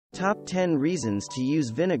Top 10 reasons to use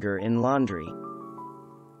vinegar in laundry.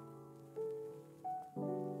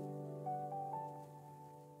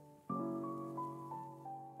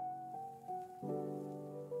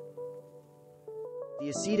 The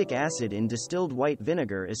acetic acid in distilled white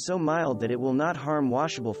vinegar is so mild that it will not harm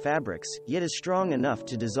washable fabrics, yet is strong enough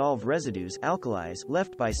to dissolve residues alkalis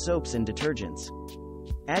left by soaps and detergents.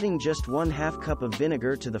 Adding just 1/2 cup of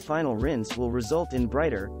vinegar to the final rinse will result in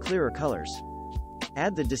brighter, clearer colors.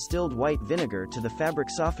 Add the distilled white vinegar to the fabric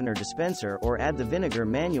softener dispenser or add the vinegar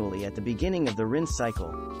manually at the beginning of the rinse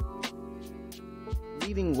cycle.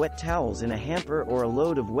 Leaving wet towels in a hamper or a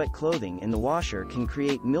load of wet clothing in the washer can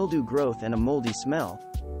create mildew growth and a moldy smell.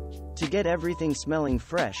 To get everything smelling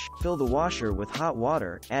fresh, fill the washer with hot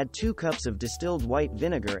water, add 2 cups of distilled white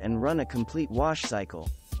vinegar and run a complete wash cycle.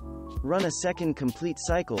 Run a second complete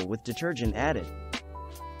cycle with detergent added.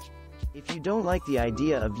 If you don't like the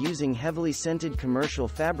idea of using heavily scented commercial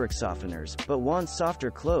fabric softeners, but want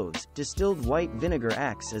softer clothes, distilled white vinegar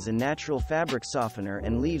acts as a natural fabric softener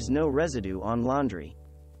and leaves no residue on laundry.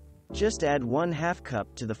 Just add 1/2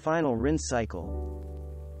 cup to the final rinse cycle.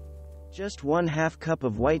 Just 1/2 cup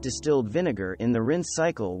of white distilled vinegar in the rinse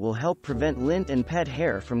cycle will help prevent lint and pet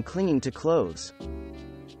hair from clinging to clothes.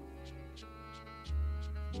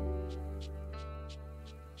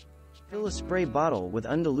 Fill a spray bottle with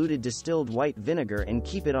undiluted distilled white vinegar and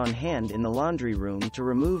keep it on hand in the laundry room to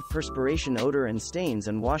remove perspiration odor and stains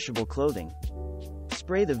on washable clothing.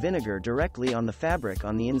 Spray the vinegar directly on the fabric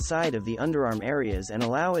on the inside of the underarm areas and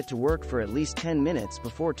allow it to work for at least 10 minutes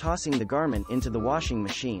before tossing the garment into the washing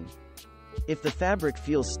machine. If the fabric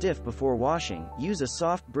feels stiff before washing, use a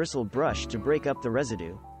soft bristle brush to break up the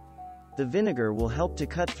residue. The vinegar will help to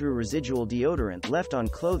cut through residual deodorant left on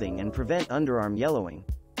clothing and prevent underarm yellowing.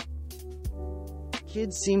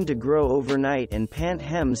 Kids seem to grow overnight and pant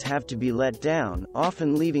hems have to be let down,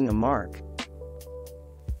 often leaving a mark.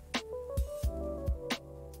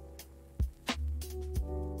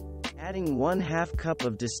 Adding 1/2 cup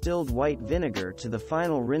of distilled white vinegar to the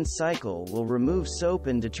final rinse cycle will remove soap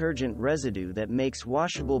and detergent residue that makes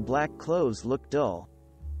washable black clothes look dull.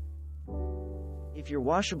 If your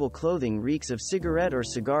washable clothing reeks of cigarette or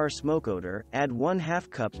cigar smoke odor, add 1/2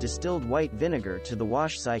 cup distilled white vinegar to the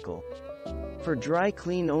wash cycle. For dry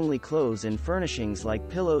clean-only clothes and furnishings like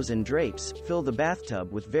pillows and drapes, fill the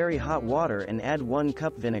bathtub with very hot water and add 1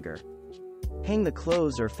 cup vinegar. Hang the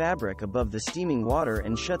clothes or fabric above the steaming water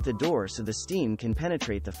and shut the door so the steam can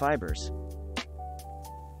penetrate the fibers.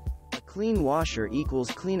 A clean washer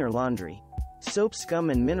equals cleaner laundry. Soap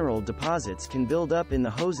scum and mineral deposits can build up in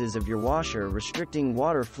the hoses of your washer, restricting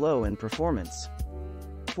water flow and performance.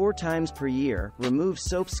 4 times per year, remove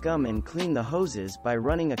soap scum and clean the hoses by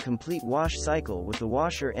running a complete wash cycle with the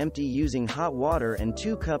washer empty using hot water and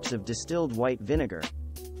 2 cups of distilled white vinegar.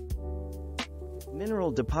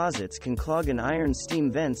 Mineral deposits can clog an iron's steam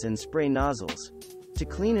vents and spray nozzles. To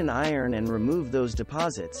clean an iron and remove those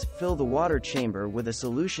deposits, fill the water chamber with a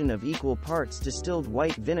solution of equal parts distilled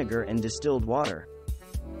white vinegar and distilled water.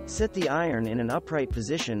 Set the iron in an upright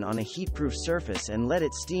position on a heat-proof surface and let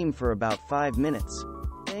it steam for about 5 minutes.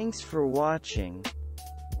 Thanks for watching.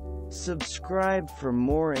 Subscribe for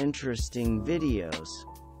more interesting videos.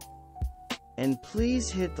 And please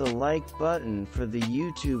hit the like button for the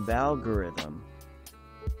YouTube algorithm.